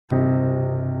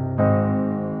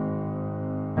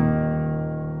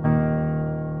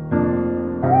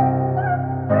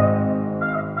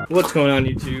What's going on,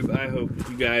 YouTube? I hope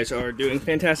you guys are doing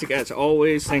fantastic as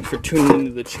always. Thanks for tuning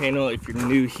into the channel. If you're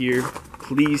new here,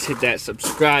 please hit that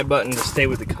subscribe button to stay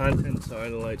with the content. Sorry,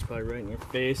 the light's probably right in your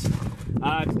face.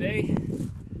 Today,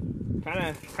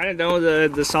 kind of done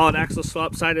with the solid axle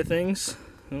swap side of things.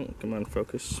 Oh, come on,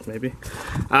 focus, maybe.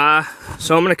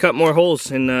 So I'm gonna cut more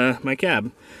holes in my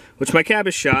cab, which my cab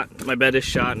is shot, my bed is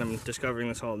shot, and I'm discovering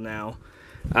this all now.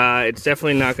 It's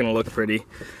definitely not gonna look pretty.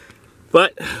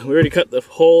 But we already cut the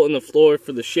hole in the floor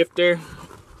for the shifter.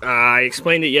 I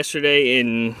explained it yesterday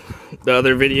in the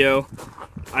other video.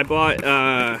 I bought,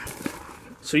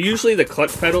 so usually the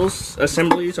clutch pedals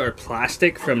assemblies are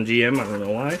plastic from GM, I don't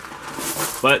know why.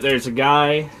 But there's a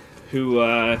guy who,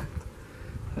 I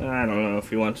don't know if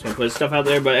he wants to put stuff out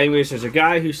there, but anyways, there's a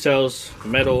guy who sells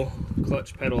metal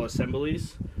clutch pedal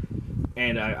assemblies.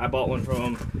 And I bought one from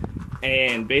him.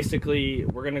 And basically,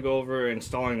 we're gonna go over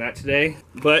installing that today.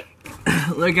 But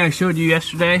like I showed you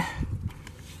yesterday,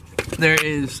 there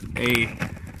is a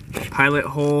pilot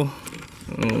hole.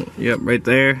 Yep, right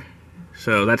there.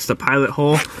 So that's the pilot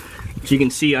hole, which you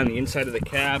can see on the inside of the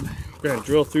cab. We're gonna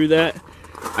drill through that.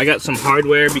 I got some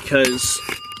hardware because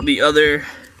the other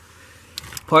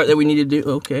part that we need to do,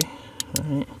 okay,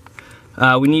 all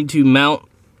right. We need to mount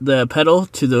the pedal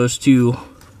to those two.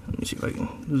 Let me see if I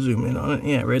can zoom in on it.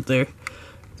 Yeah, right there.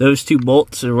 Those two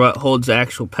bolts are what holds the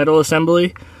actual pedal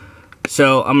assembly.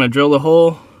 So I'm gonna drill the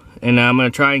hole, and I'm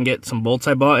gonna try and get some bolts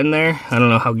I bought in there. I don't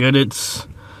know how good it's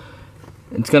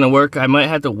gonna work. I might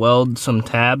have to weld some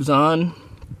tabs on,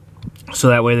 so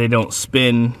that way they don't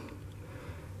spin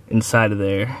inside of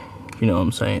there. You know what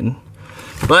I'm saying?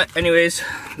 But anyways,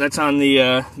 that's on the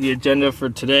agenda for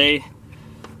today.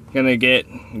 Gonna get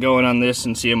going on this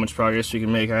and see how much progress we can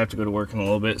make. I have to go to work in a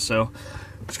little bit, so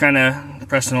just kind of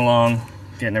pressing along,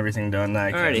 getting everything done that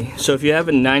I can. Alrighty, so if you have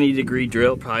a 90-degree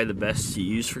drill, probably the best to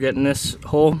use for getting this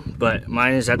hole, but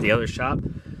mine is at the other shop,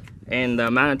 and the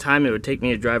amount of time it would take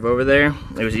me to drive over there,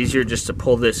 it was easier just to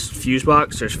pull this fuse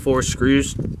box. There's 4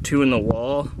 screws, 2 in the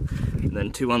wall, and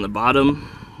then 2 on the bottom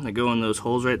that go in those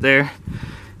holes right there,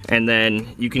 and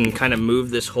then you can kind of move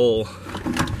this whole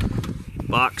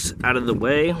box out of the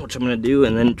way, which I'm gonna do,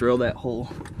 and then drill that hole.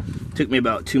 It took me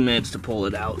about 2 minutes to pull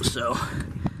it out, so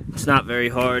it's not very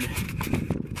hard.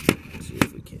 Let's see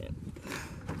if we can.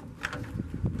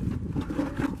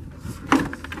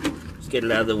 Just get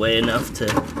it out of the way enough to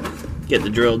get the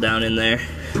drill down in there.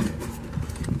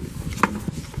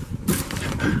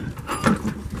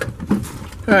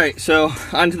 Alright, so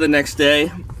on to the next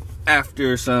day.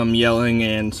 After some yelling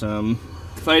and some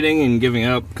fighting and giving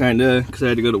up, kinda, because I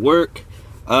had to go to work.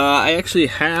 I actually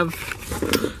have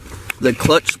the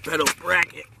clutch pedal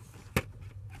bracket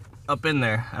up in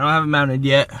there. I don't have it mounted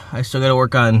yet. I still gotta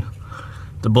work on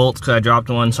the bolts because I dropped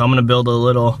one, so I'm gonna build a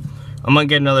little, I'm gonna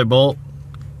get another bolt,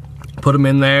 put them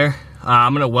in there.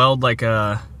 I'm gonna weld like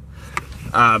a,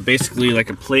 basically like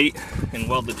a plate, and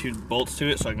weld the 2 bolts to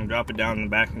it so I can drop it down in the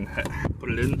back and put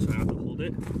it in so I don't have to hold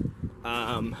it.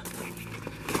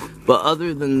 But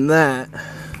other than that,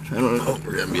 I don't know if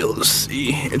we're gonna be able to see.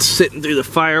 It's sitting through the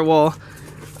firewall.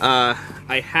 I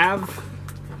have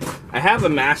a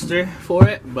master for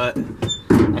it, but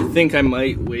I think I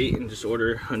might wait and just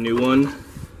order a new one.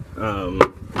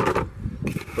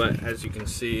 But as you can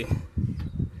see,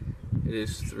 it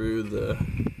is through the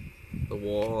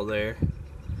wall there.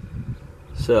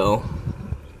 So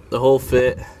the whole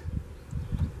fit.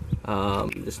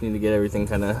 Just need to get everything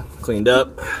kind of cleaned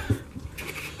up.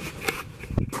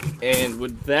 And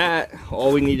with that,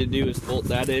 all we need to do is bolt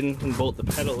that in and bolt the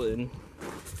pedal in. And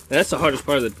that's the hardest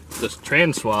part of the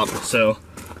trans swap. So,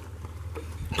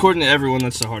 according to everyone,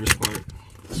 that's the hardest part.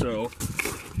 So,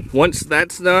 once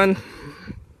that's done,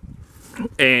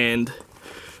 and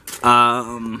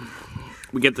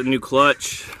we get the new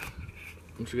clutch.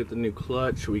 Once we get the new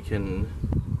clutch, we can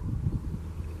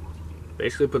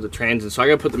basically put the trans in. So I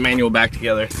gotta put the manual back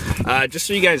together. Just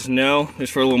so you guys know,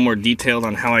 just for a little more detailed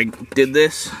on how I did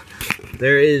this,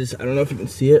 there is, I don't know if you can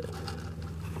see it,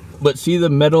 but see the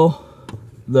metal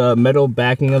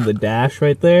backing of the dash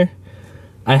right there?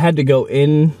 I had to go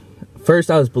in,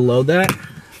 first I was below that.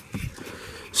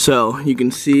 So you can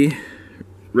see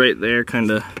right there, kind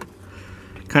of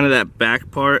that back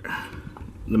part,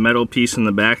 the metal piece in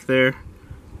the back there.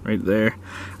 Right there.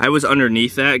 I was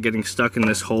underneath that, getting stuck in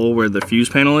this hole where the fuse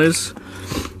panel is.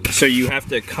 So you have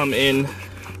to come in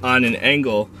on an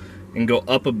angle and go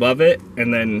up above it,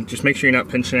 and then just make sure you're not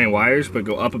pinching any wires, but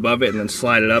go up above it and then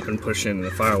slide it up and push it in the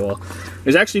firewall. It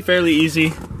was actually fairly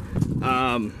easy.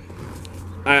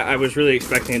 I was really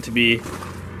expecting it to be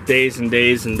days and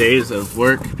days and days of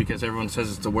work because everyone says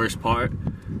it's the worst part.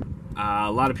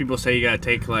 A lot of people say you gotta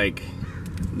take like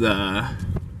the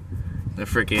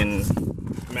freaking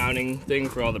mounting thing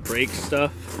for all the brake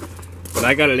stuff, but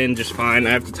I got it in just fine.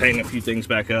 I have to tighten a few things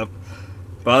back up,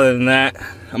 but other than that,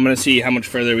 I'm gonna see how much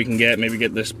further we can get, maybe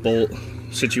get this bolt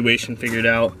situation figured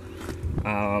out,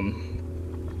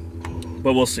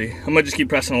 but we'll see. I'm gonna just keep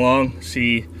pressing along,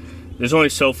 see. There's only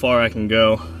so far I can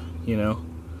go, you know,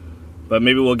 but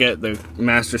maybe we'll get the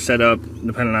master set up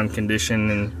depending on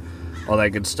condition and all that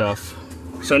good stuff.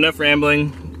 So enough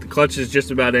rambling. The clutch is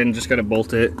just about in, just gotta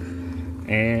bolt it,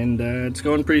 and it's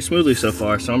going pretty smoothly so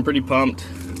far, so I'm pretty pumped.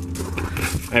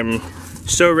 I'm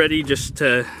so ready just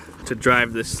to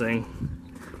drive this thing.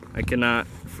 I cannot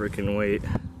freaking wait.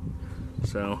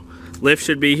 So lift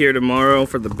should be here tomorrow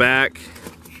for the back.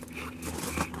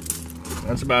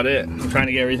 That's about it. I'm trying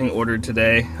to get everything ordered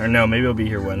today. Or no, maybe it'll be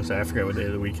here Wednesday. I forget what day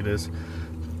of the week it is.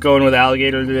 Going with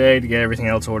Alligator today to get everything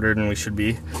else ordered, and we should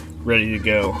be ready to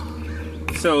go.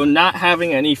 So not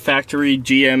having any factory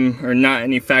GM or not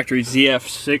any factory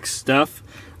ZF6 stuff,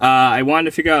 I wanted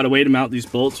to figure out a way to mount these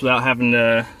bolts without having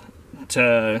to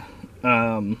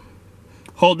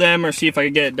hold them or see if I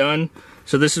could get it done.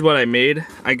 So this is what I made.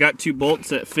 I got 2 bolts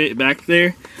that fit back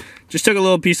there. Just took a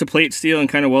little piece of plate steel and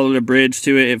kind of welded a bridge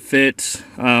to it. It fits.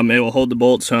 It will hold the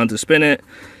bolt so I don't have to spin it.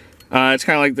 It's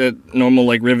kind of like the normal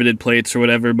like riveted plates or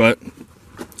whatever, but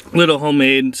a little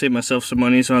homemade. Save myself some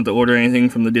money so I don't have to order anything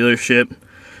from the dealership.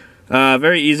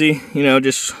 Very easy, you know,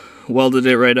 just welded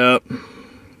it right up,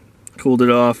 cooled it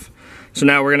off. So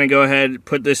now we're gonna go ahead and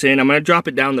put this in. I'm gonna drop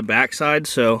it down the back side,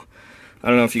 so I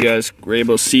don't know if you guys were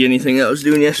able to see anything that I was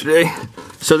doing yesterday.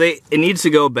 So it needs to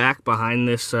go back behind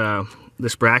this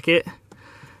this bracket,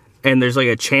 and there's like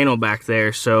a channel back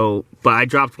there. So, but I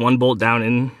dropped one bolt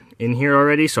down in here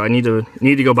already, so I need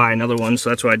to go buy another one. So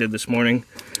that's what I did this morning.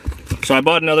 So I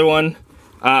bought another one.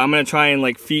 I'm gonna try and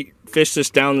like fish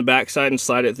this down the back side and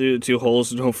slide it through the 2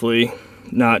 holes, and hopefully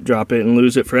not drop it and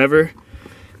lose it forever,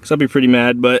 because I'll be pretty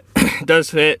mad. But it does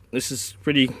fit. This is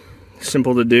pretty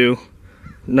simple to do,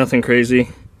 nothing crazy.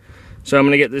 So I'm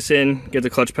gonna get this in, get the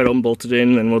clutch pedal bolted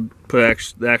in, and we'll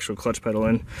put the actual clutch pedal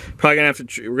in. Probably gonna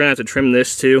we're gonna have to trim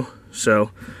this too, so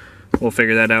we'll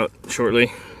figure that out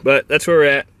shortly. But that's where we're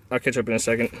at. I'll catch up in a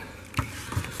second.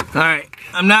 All right,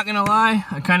 I'm not gonna lie,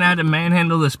 I kind of had to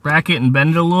manhandle this bracket and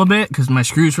bend it a little bit because my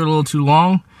screws were a little too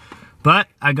long, but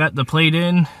I got the plate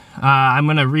in. I'm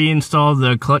gonna reinstall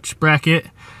the clutch bracket,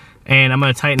 and I'm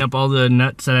gonna tighten up all the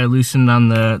nuts that I loosened on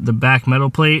the back metal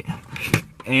plate,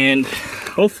 and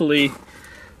hopefully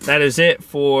that is it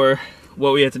for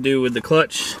what we have to do with the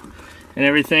clutch and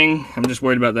everything. I'm just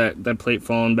worried about that plate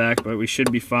falling back, but we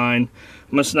should be fine.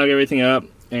 I'm gonna snug everything up,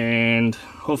 and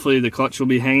hopefully the clutch will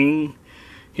be hanging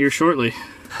here shortly.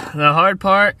 The hard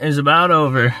part is about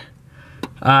over.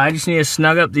 I just need to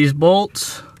snug up these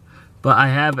bolts, but I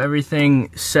have everything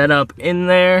set up in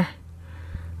there.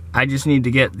 I just need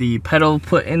to get the pedal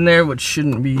put in there, which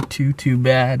shouldn't be too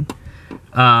bad.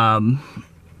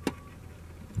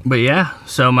 But yeah,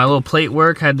 so my little plate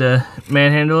work, had to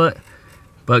manhandle it,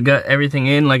 but got everything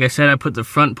in. Like I said, I put the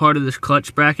front part of this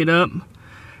clutch bracket up,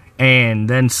 and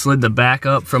then slid the back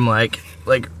up from like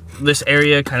this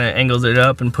area, kind of angled it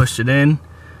up and pushed it in.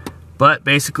 But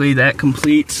basically that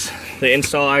completes the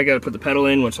install. I gotta put the pedal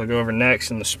in, which I'll go over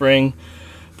next, and the spring.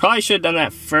 Probably should have done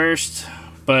that first,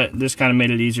 but this kind of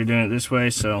made it easier doing it this way,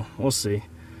 so we'll see.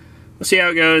 We'll see how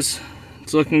it goes.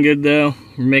 It's looking good though.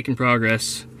 We're making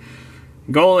progress.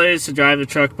 Goal is to drive the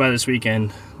truck by this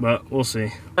weekend, but we'll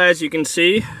see. As you can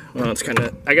see, well, it's kind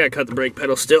of, I gotta cut the brake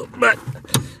pedal still, but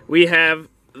we have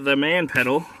the man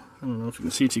pedal, I don't know if you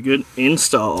can see too good,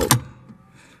 installed.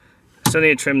 So I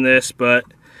need to trim this, but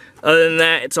other than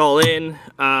that, it's all in.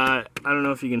 I don't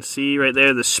know if you can see right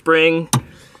there, the spring.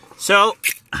 So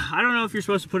I don't know if you're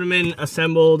supposed to put them in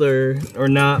assembled or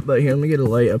not, but here, let me get a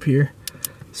light up here.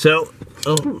 So,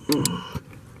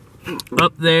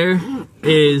 up there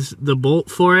is the bolt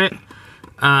for it.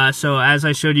 So as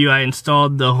I showed you, I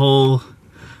installed the whole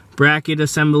bracket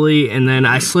assembly, and then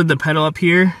I slid the pedal up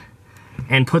here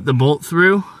and put the bolt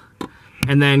through,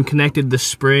 and then connected the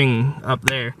spring up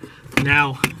there.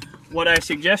 Now, what I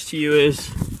suggest to you is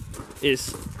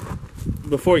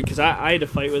before, because I had to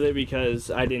fight with it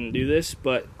because I didn't do this,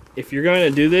 but if you're going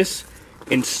to do this,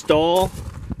 install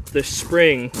the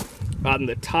spring on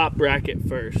the top bracket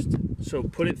first. So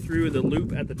put it through the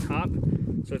loop at the top,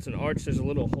 so it's an arch, there's a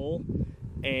little hole,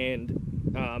 and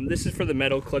this is for the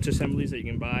metal clutch assemblies that you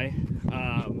can buy.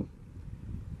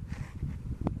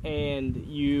 And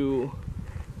you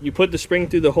put the spring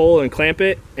through the hole and clamp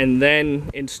it, and then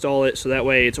install it, so that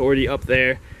way it's already up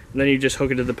there, and then you just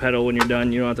hook it to the pedal when you're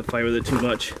done. You don't have to fight with it too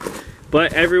much.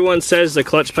 But everyone says the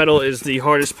clutch pedal is the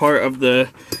hardest part of the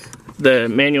the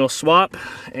manual swap,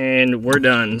 and we're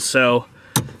done. So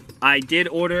I did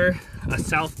order a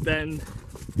South Bend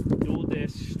dual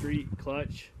disc street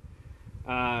clutch.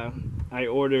 I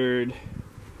ordered,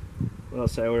 what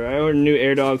else did I order? I ordered new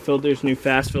air dog filters, new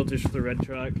fast filters for the red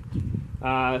truck.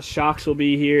 Shocks will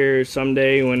be here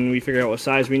someday when we figure out what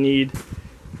size we need.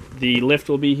 The lift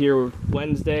will be here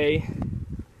Wednesday.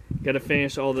 Got to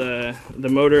finish all the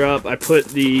motor up. I put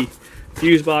the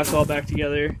fuse box all back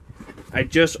together. I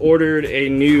just ordered a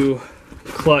new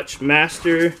clutch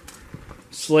master,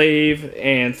 slave,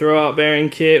 and throwout bearing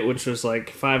kit, which was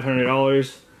like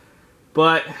 $500.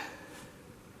 But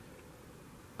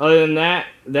other than that,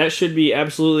 that should be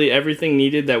absolutely everything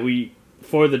needed that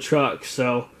for the truck.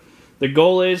 So the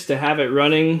goal is to have it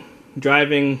running,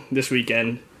 driving this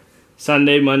weekend.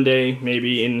 Sunday, Monday,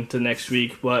 maybe into next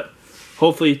week, but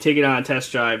hopefully take it on a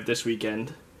test drive this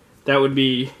weekend. That would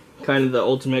be kind of the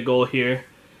ultimate goal here,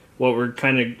 what we're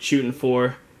kind of shooting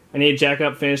for. I need to jack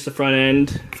up, finish the front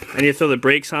end. I need to throw the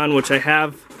brakes on, which I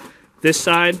have this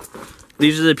side.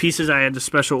 These are the pieces I had to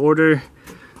special order.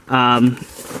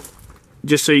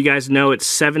 Just so you guys know, it's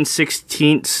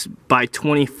 7/16 by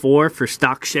 24 for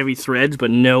stock Chevy threads, but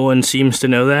no one seems to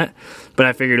know that. But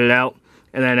I figured it out.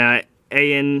 And then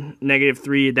AN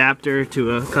 -3 adapter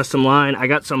to a custom line. I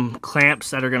got some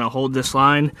clamps that are going to hold this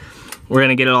line. We're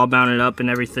going to get it all mounted up and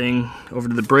everything over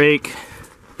to the brake.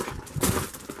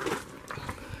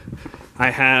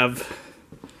 I have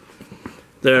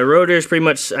the rotors pretty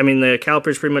much, the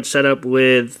calipers pretty much set up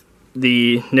with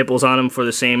the nipples on them for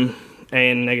the same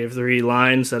AN -3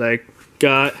 lines that I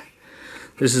got.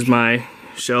 This is my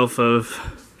shelf of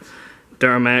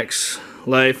Duramax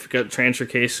Life. Got transfer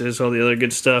cases, all the other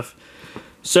good stuff.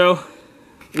 So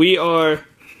we are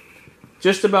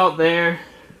just about there.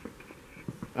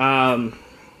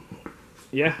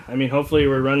 Yeah, hopefully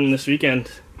we're running this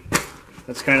weekend.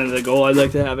 That's kind of the goal. I'd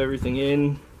like to have everything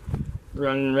in,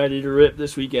 running, ready to rip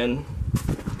this weekend.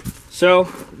 So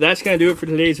that's gonna do it for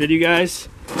today's video, guys.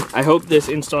 I hope this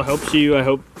install helps you. I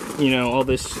hope, all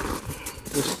this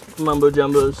mumbo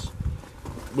jumbos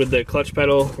with the clutch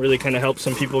pedal really kind of helped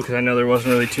some people, because I know there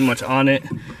wasn't really too much on it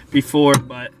before,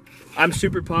 but I'm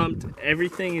super pumped.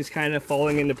 Everything is kind of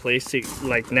falling into place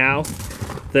like now.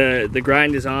 The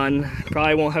grind is on.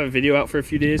 Probably won't have a video out for a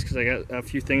few days because I got a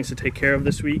few things to take care of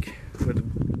this week with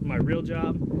my real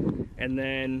job, and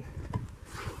then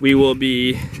we will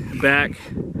be back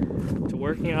to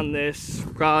working on this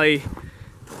probably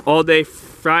all day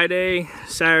Friday,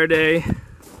 Saturday,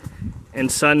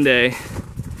 and Sunday,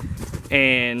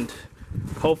 and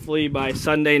hopefully by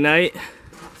Sunday night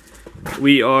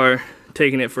we are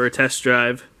taking it for a test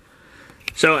drive.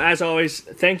 So as always,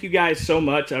 thank you guys so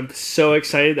much. I'm so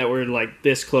excited that we're like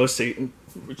this close to,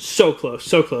 so close.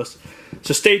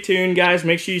 So stay tuned, guys.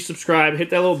 Make sure you subscribe, hit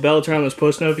that little bell, turn on those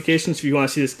post notifications if you want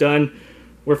to see this done.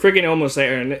 We're freaking almost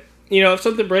there, and if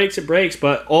something breaks, it breaks,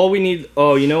 but all we need,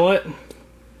 oh, you know what?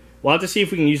 We'll have to see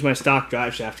if we can use my stock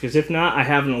drive shaft, because if not, I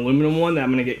have an aluminum one that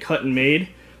I'm going to get cut and made.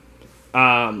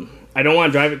 I don't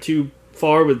want to drive it too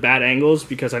far with bad angles,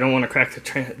 because I don't want to crack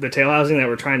the tail housing that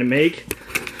we're trying to make.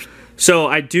 So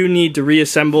I do need to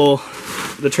reassemble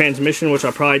the transmission, which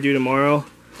I'll probably do tomorrow.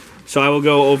 So I will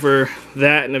go over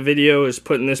that in a video, is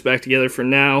putting this back together for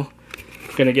now.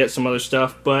 Gonna get some other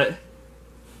stuff, but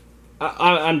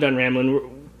I'm done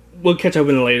rambling. We'll catch up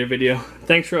in a later video.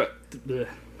 Thanks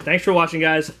for watching,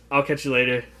 guys. I'll catch you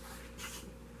later.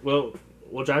 We'll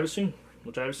drive it soon.